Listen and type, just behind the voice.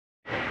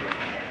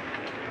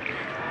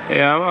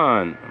Yeah,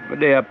 man. But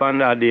they upon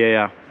that day,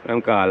 yeah,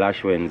 them call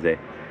Ash Wednesday.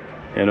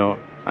 You know.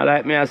 I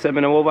like me, I say, I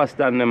don't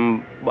understand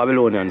them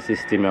Babylonian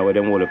system where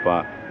them all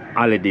for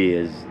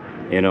holidays,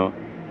 you know,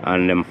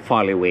 and them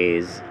folly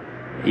ways.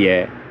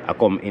 Yeah, I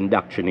come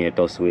indoctrinate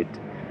us with,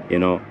 you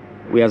know.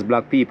 We as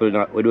black people,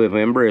 we don't even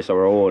embrace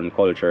our own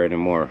culture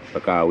anymore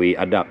because we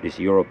adopt this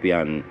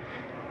European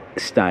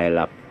style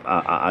of,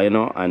 you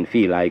know, and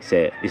feel like,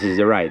 say, this is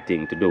the right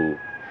thing to do,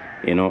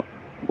 you know.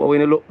 But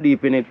when you look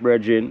deep in it,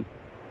 brethren,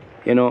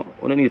 you know,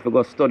 we don't need to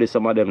go study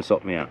some of them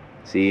something here.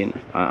 See,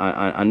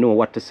 and know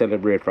what to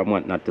celebrate from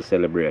what not to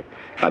celebrate.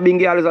 I being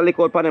girl is a lick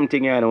out for them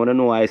thing here, I want to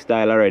know my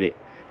style already.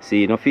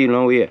 See, no feel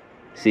no way.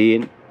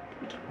 See,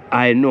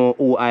 I know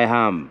who I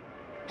am.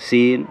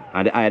 See,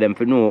 and I them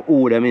to know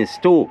who them is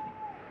too.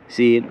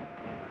 See,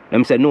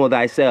 them say know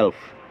thyself.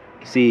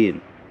 See,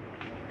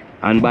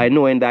 and by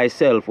knowing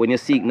thyself, when you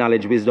seek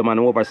knowledge, wisdom, and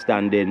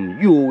understanding,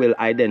 you will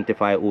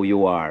identify who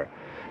you are.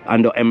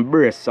 And to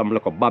embrace some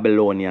like a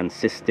Babylonian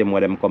system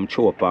where them come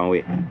choke on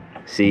with.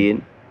 See?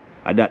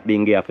 And that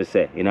being here to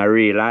say in a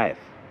real life.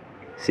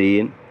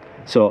 See?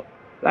 So,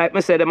 like I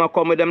said, them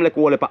come with them like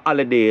all up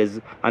holidays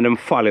and them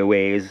folly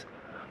ways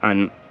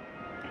and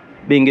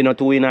being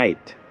to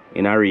unite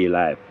in a real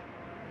life.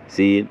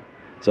 See?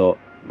 So,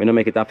 I don't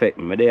make it affect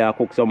me. I there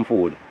cook some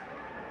food.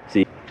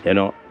 See? You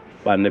know,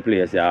 on the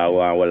place I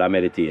want a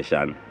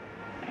meditation.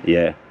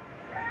 Yeah.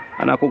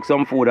 And I cook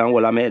some food and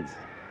all a meds.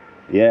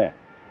 Yeah.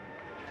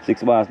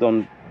 6ixxboss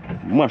done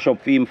mash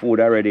up theme food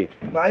already.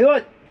 My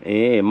youth?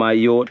 Hey, my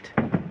youth.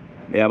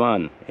 Yeah,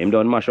 man. Him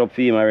done mash up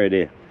theme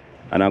already.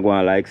 And I go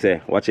on like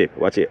say, watch it,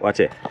 watch it, watch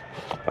it.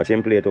 Watch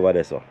him play it over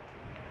there, so.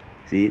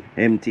 See?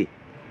 Empty.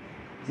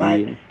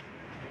 See?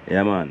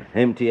 Yeah, man.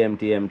 Empty,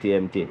 empty, empty,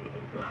 empty.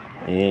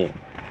 Yeah.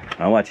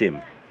 And watch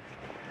him.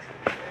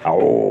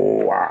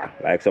 Oh,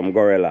 like some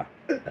gorilla.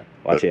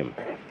 Watch him.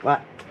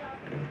 What?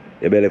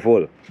 Your belly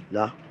full?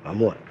 No, I'm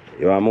more.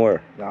 You want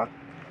more? No.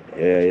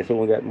 Yeah, you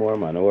soon get more,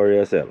 man. Don't worry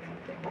yourself.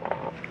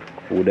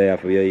 Food there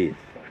for you eat.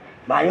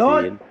 My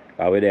own?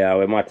 We there,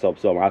 we match up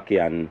some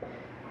ackee and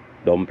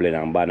dumpling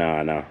and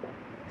banana.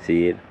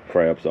 See it?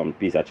 Fry up some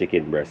piece of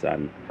chicken breast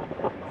and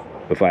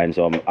we find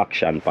some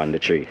action on the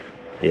tree.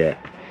 Yeah.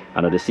 I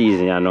know the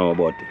season you know,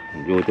 but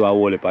due to a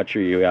whole heap of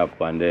tree we have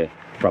on the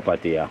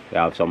property here, we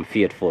have some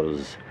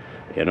faithfuls,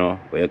 you know,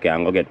 where you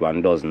can go get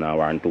 1 dozen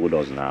or 2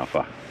 dozen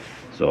offer.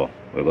 So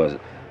we go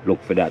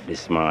look for that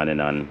this morning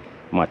and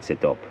match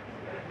it up.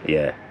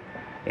 Yeah,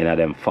 in a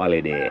them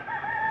folly day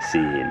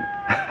scene.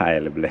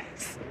 Highly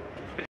blessed.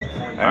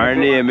 Her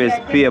name is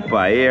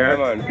Paper here.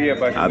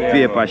 A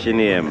Paper she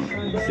name.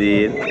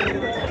 See?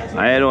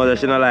 I know that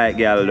she don't like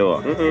girl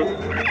though.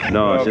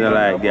 No, she don't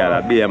like girl.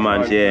 A be a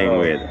man she hang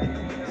with.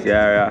 See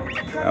her?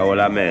 All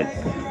I meant.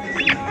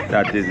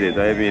 That is it.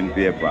 I mean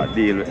Paper.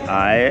 Deal with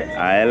I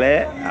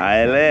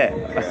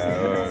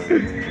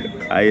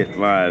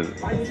man.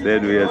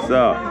 Said we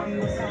so.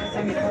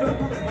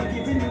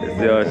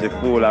 See how she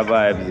full of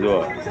vibes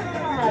though.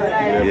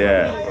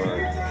 Yeah.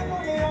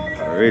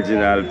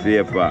 Original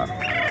Paper.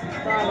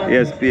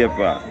 Yes,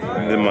 Paper.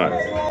 The man.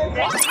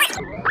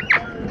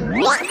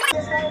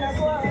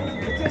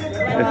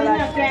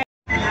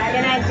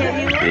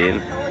 See?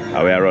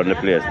 How we around the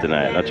place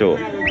tonight, not true?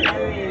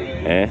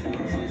 Eh?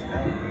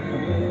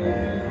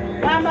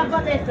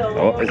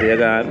 Oh, is he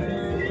gone?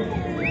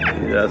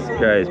 Jesus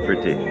Christ,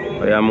 pretty.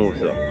 How you move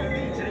so?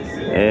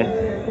 Eh?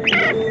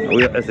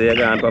 I say you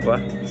gone, Papa?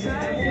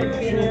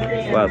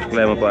 Fast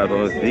climb up out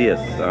from his face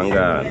and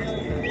gone.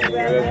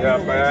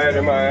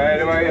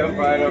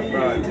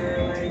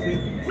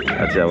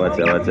 Watch out, watch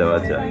out, watch out,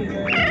 watch out.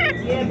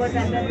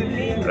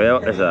 Where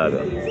is that?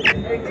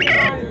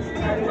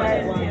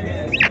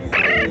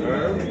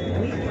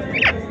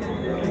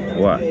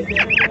 What?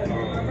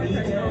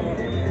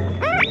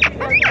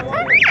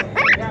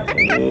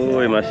 Oh,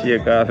 he must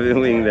shake off the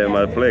wing there,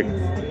 my flex.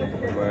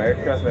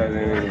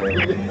 Exercise.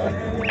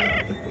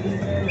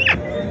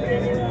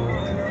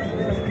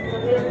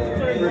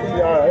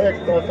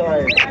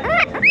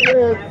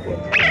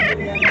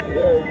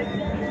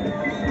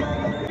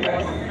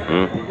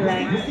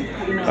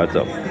 What's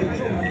up?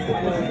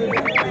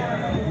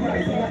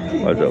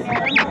 What's up?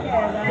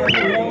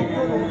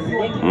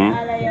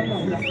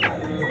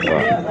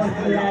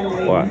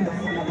 What?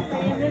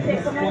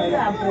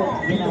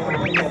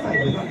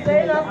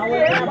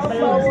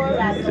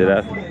 See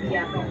that?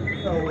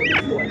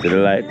 See the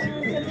light?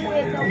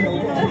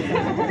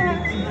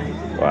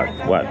 What?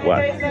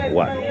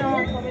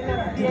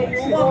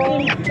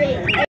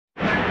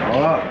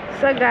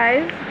 So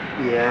guys,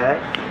 yes.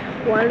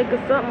 one little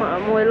something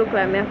I'm going to look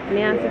like me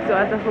and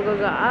 6ixxboss. I forgot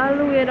go all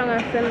the way down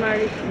and send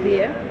Marie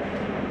there.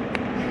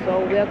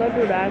 So we are going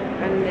to do that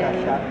and then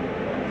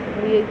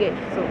we'll get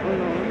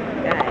something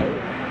on, guys.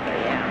 So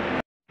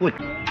yeah. Put.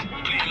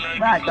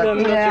 Right,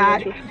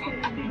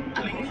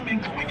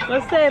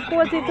 Let's say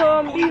put it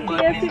on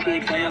BCS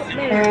people.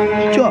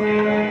 Sure.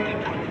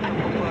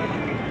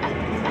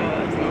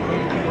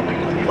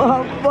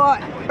 Oh boy.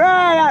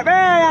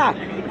 Brother.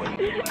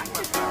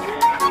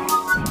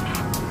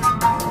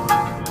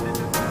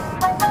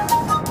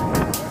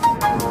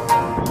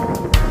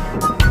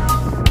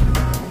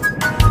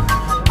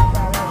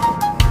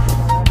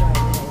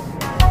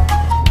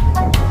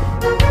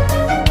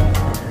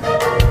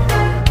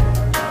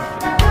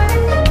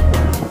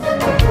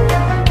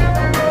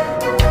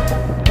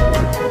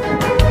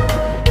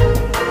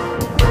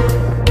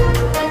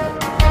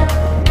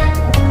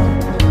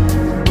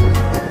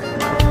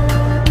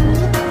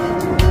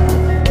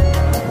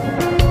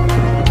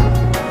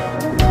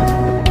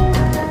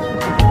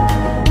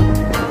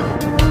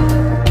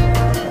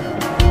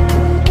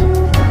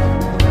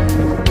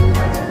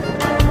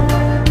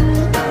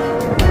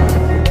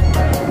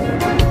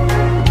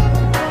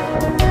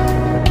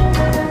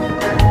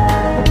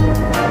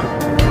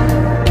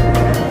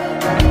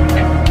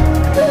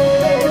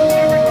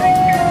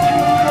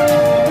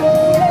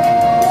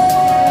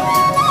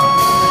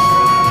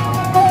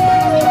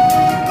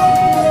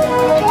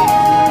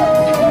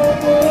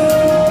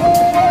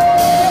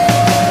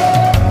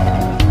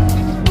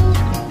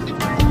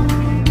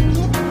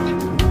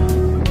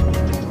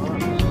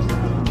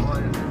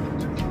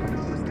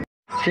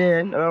 See,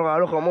 I'm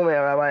gonna look at mommy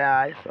have my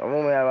eyes. So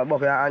mommy have a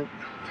bucket and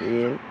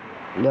see.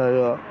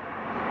 No.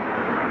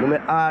 Mommy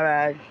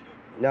alright.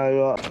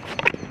 No.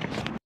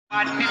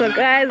 So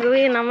guys,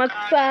 we in my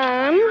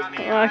town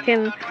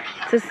walking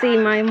to see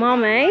my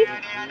mommy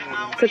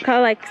to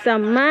collect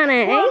some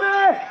money.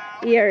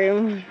 Hear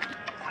him.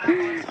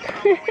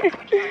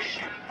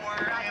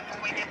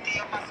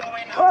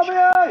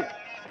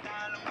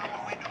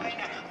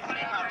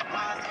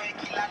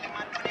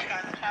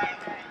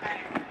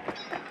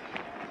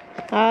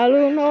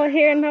 Halu, no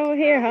here.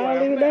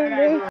 Halu, don't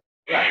do.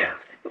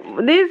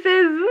 This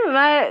is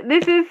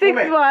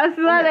 6ixxboss,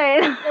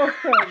 right?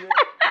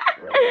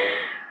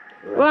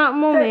 What,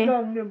 mommy?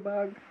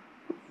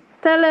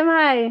 Tell him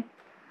hi.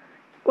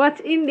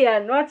 Watch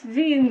Indian, watch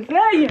jeans.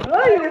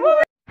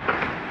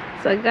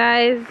 So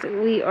guys,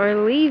 we are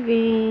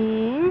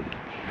leaving.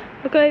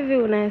 Look how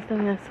view nice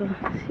down here, so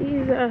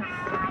Jesus.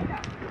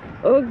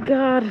 Oh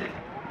God.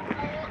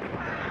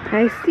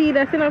 I see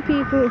that in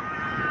people.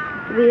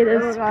 They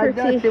just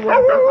pretty. I'm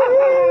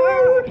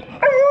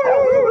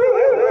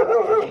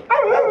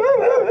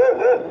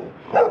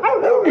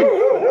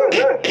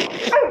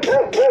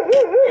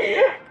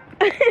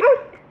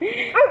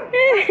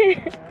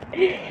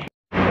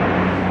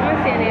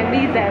seeing them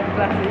these ass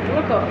glasses.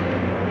 Look up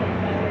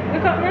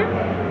now.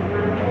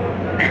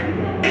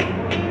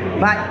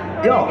 But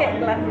yo. Get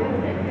glasses.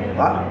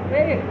 What?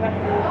 Where get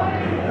glasses?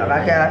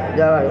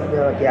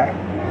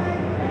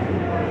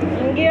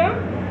 Thank you.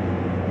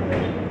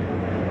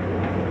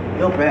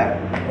 Yo, fair.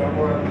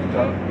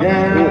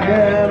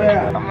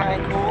 Yeah. So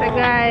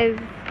guys,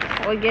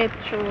 we get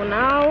through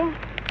now.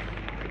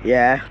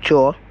 Yeah,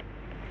 sure.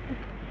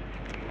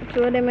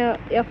 Show them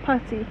your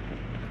patty.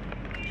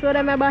 Show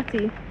them your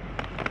body.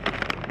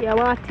 Your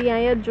body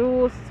and your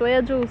juice. Where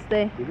your juice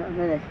there?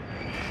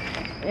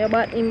 Your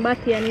body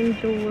and in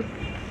juice.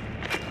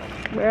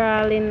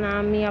 Brawling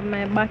and me have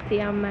my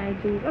body and my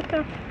juice.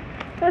 Okay.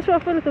 Let's show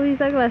for little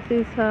piece of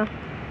glasses, sir.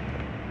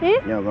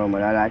 Eh? Yo, go,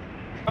 but I like.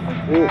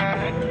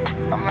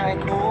 I'm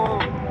like, ooh,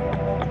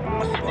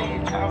 I'm a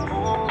stage of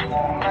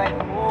I'm like,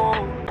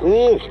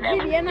 ooh.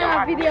 Video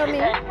now, video me.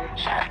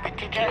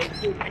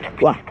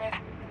 What?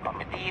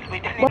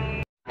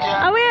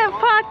 Are we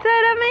part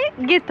of me?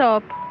 Get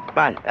up.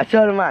 Man, that's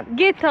all, man.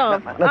 Get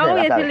up. I'll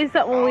wait till it's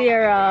something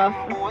weird off.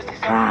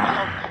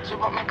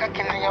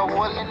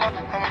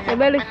 Your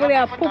belly fully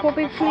up, pop up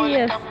in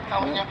place.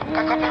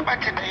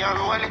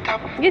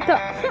 Get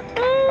up.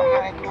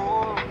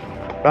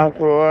 Thank you.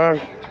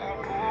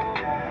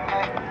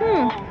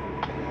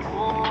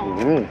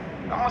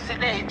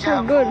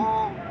 So good.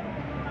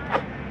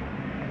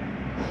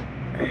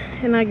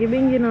 And I give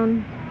it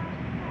on.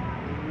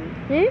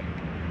 Eh?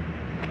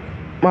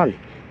 Man.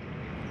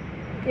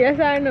 Yes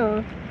or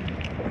no?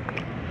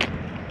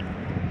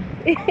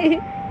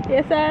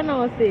 Yes or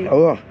no, see?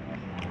 Oh.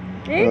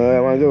 Eh?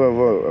 I'm going to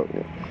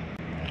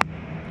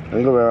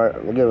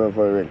give it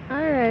for it.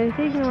 Alright,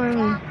 ignore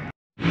me.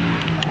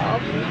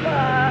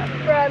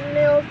 Brand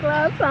new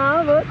class,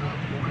 huh? But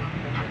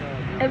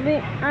every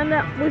and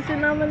that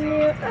pushing on my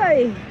new.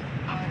 Hey.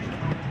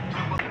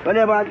 What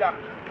about that?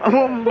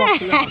 Oh my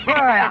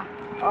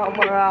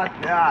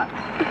God.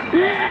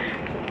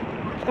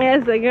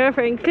 Yes, the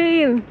girlfriend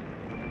clean.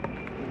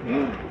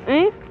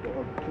 Eh?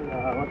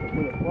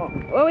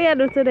 What we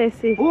do today,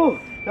 see? Oh,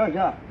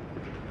 yeah.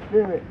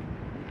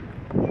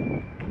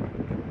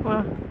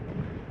 What?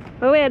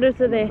 What we do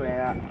today?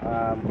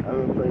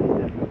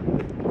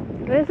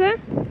 What is it?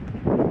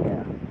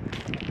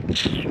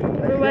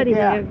 Everybody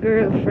got a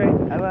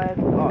girlfriend.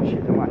 Oh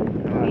shit, come on.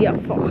 Yeah,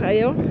 fuck are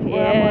you?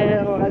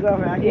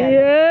 Yeah.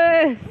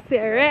 Yes,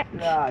 you're right.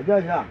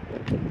 Yeah.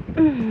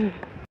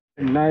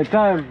 Night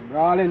time,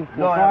 rolling.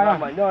 No.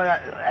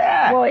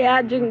 Boy,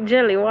 I drink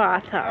jelly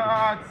water.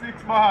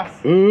 6ixxboss.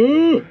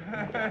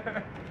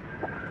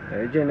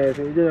 Hey, Jenny,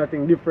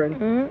 thing different.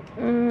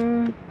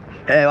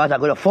 Hey, what's that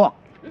good fuck?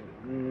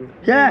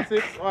 Yeah.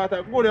 6, what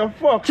a good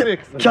fuck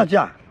 6. Shut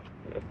ya.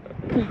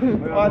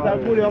 What a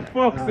good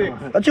fuck 6.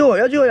 That's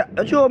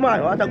you,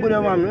 man. What's a good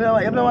man? You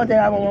never want to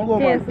tell me I'm going to go,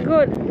 man. Yes,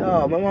 good.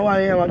 Yo, man, I want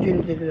to hear my dream.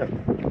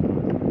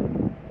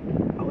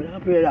 I'm going to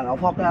play that. I'll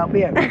fuck that up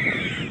here.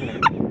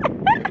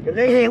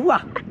 Hey,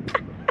 what?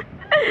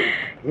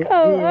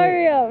 Oh,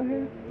 hurry up.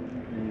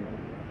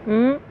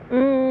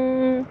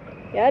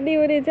 Yeah,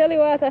 deal with the jelly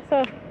water,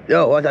 sir.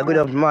 Yo, what's a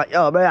good man?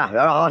 Yo, brother.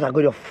 What's a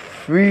good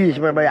freeze,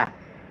 my brother?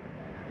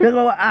 You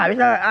go,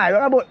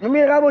 you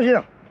make a bush, you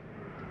know.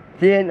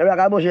 See, you make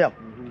a bush, you know.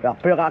 You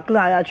put a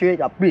clear tree,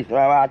 you please,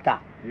 water.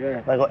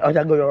 Yeah. What's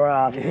a good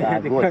rock? Yeah,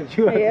 man, it's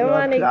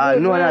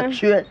good, No, man. that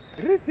tree.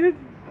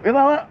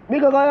 Remember what?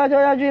 Big go to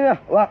your dream,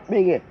 what?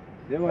 Big.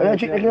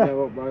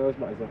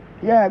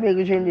 Yeah,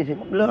 big dream this.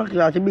 Look,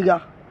 that's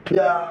bigger.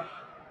 Yeah.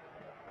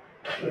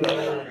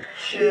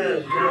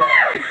 Cheers.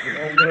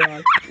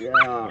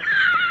 Yeah.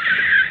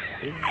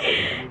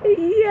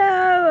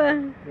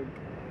 Yeah.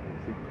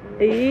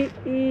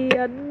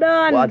 You're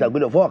done. What a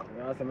good fuck.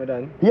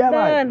 Yeah,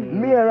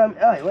 man. Me and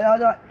hey, what are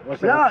that?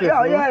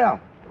 Yeah.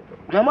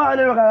 My man,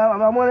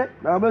 I'm money.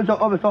 I'm going to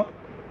over so.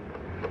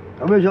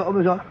 Besok.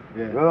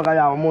 Yeah. Kalau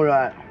kaya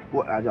mula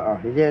buat aja.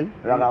 Izin,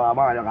 kalau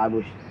abang ada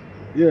kabus.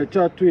 Yeah,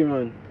 chat to him,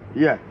 man.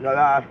 Ya,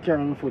 kalau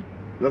Carry on foot.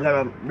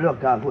 kalau blok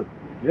kabut.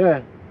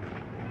 Yeah.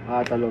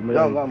 Ah, talo mo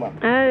Jom lang. gambar.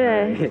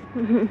 Alright.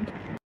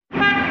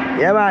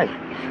 Yeah, man.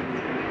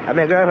 I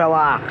make girl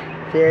walk.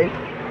 See?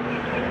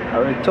 I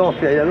will talk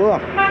to you,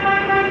 look.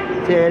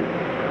 See?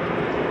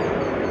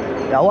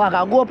 You walk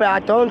and go up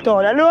and turn,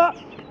 you know?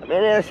 I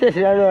mean, sister,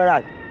 you know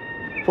that.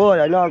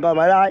 Follow, no, come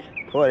alive.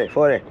 Follow.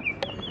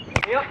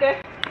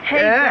 Hey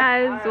Yeah.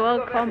 guys,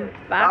 welcome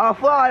back. I'll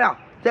follow.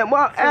 Say,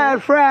 my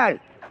old friend.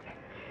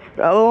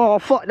 Oh,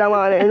 fuck that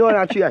man, you know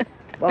that shit.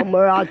 I'm a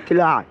rat to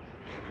that.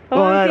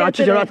 Oh, Okay, I teach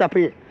you today. how to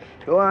pay.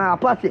 You want a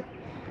party?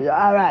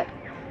 Yeah, alright.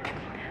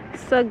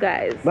 So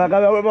guys, But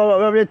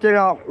everything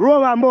out.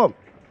 Room and boom.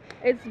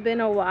 it's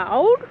been a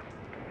while.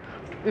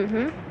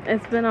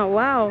 It's been a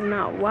while,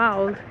 not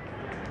wild.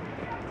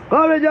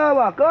 Come here,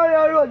 Java. Come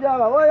here,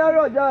 Java.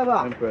 Where you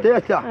Java?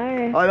 Yes, sir.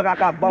 Alright. Oh, you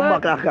got a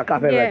bomb But, back,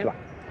 cafe, yeah. right?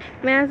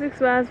 Man,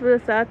 6ixxboss for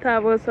the start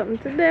talk about something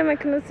today. I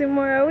can see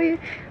more of we.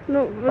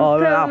 No, Oh,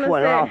 tell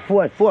them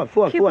phone.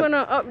 keep on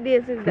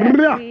updates is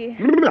that we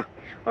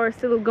are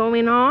still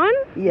going on.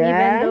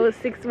 Yeah. Even though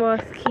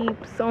 6ixxboss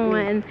keeps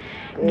on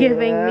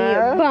giving me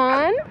a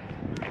bun.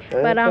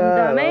 But I'm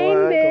the main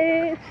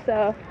bitch.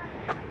 So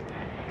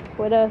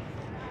with us,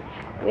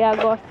 we have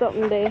got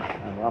something there.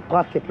 A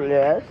party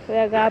place. We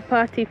have got a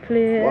party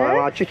place.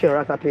 One chicken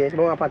rata place.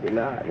 One party,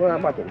 man.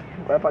 One party.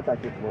 One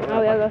party.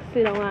 Now we are going to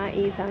sit down and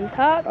eat and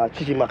talk.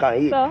 Chicken macan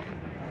eat. So,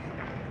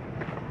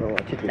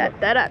 Chicken.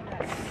 that.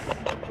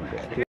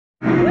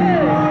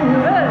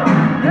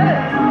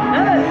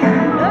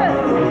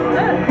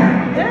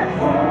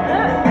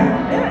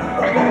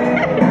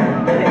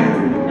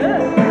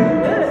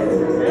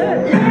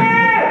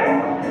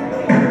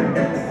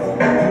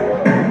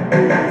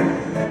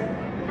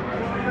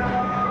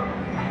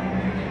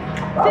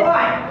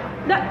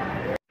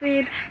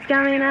 Speed,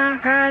 coming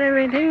out, proud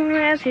everything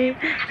that's cheap.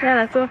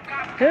 That's so,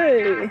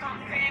 hey,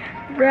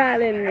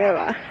 riding,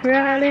 hey.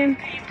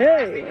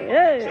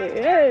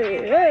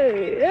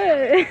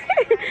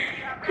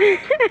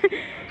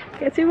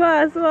 Get your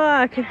boss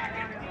walk. Can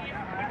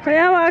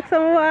you walk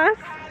some boss?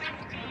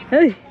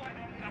 Hey.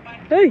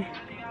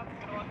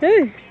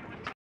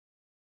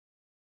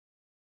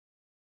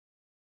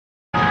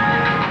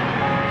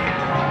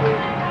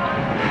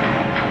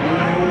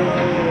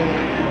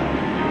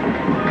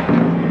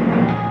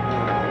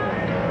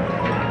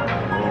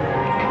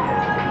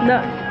 No.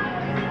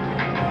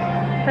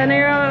 Turn it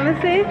around, let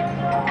me see.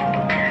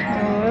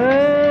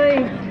 Oi.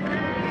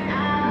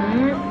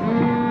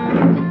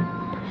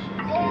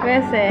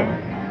 Where's it?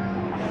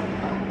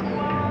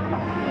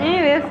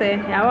 Where's it?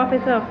 I walk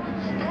it up.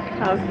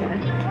 Okay.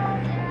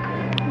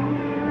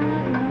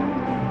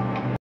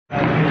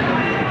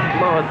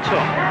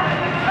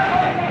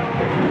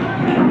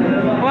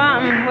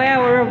 What? Where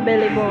our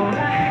belly bone?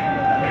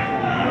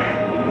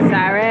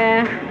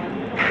 Sorry.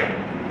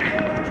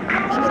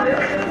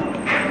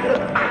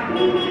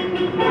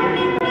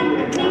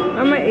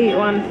 I'm gonna eat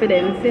one for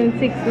them since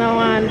 6 now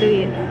and do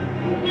it.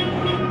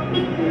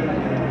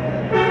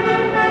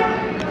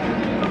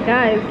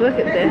 Guys, look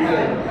at this.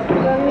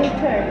 Let me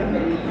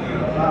turn.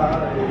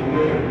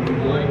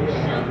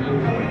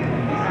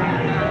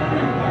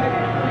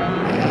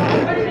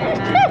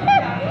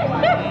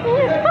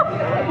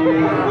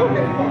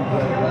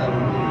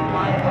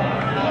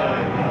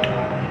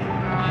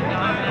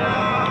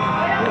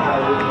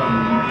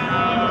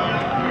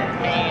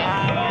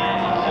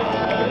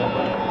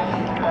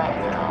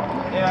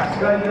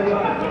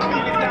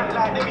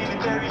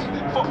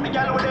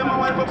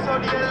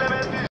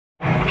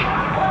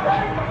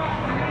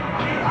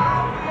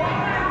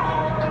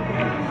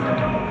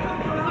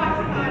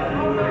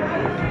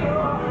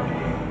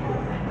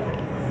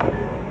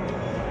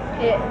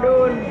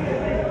 Done.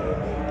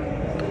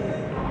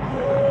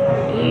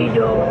 He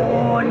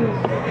done.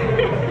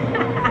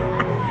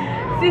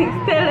 6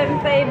 tell him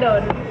say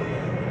done.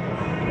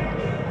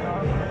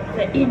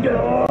 Say he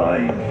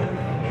done.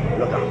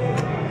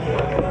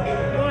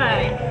 Why?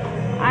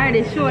 I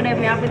already showed them.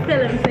 You have to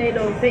tell him say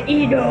done. Say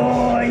he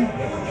done.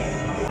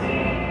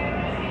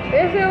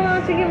 If you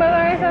want chicken back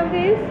and rice and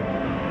peas,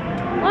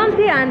 one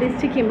thing and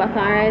this chicken back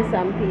and rice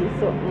and peas.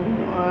 Something.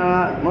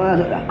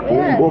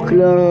 Yeah.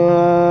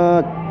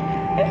 Buckler.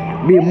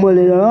 Be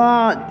mulling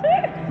hot.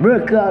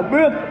 Break.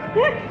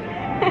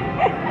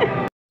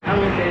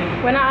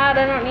 When I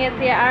order nothing yet,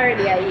 I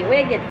already eat. Where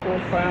you get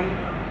food from?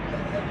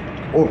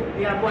 Oh.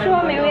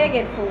 Show me where you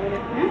get food.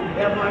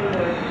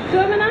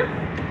 Show me now.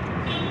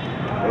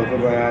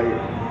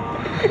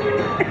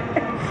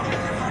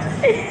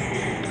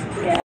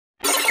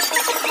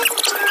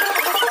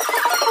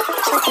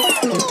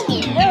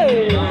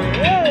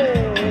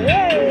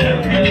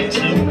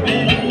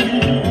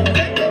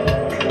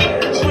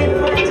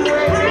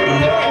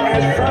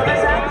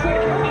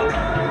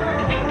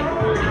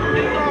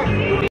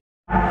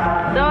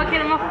 Don't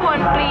kill my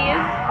phone,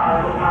 please.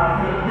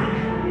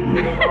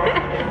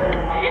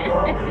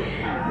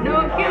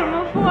 Don't kill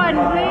my phone,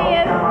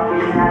 please.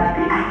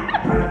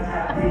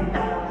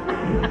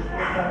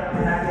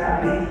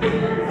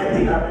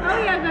 Oh,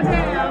 yeah, go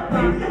there.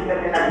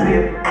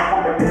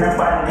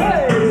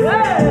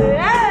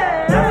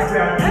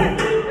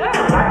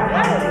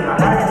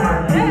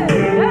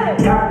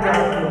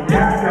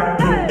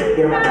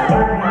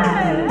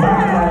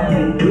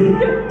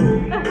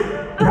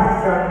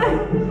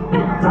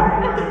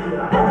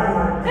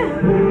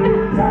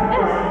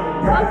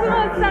 What's the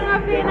most song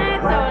of your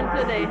night down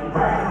today?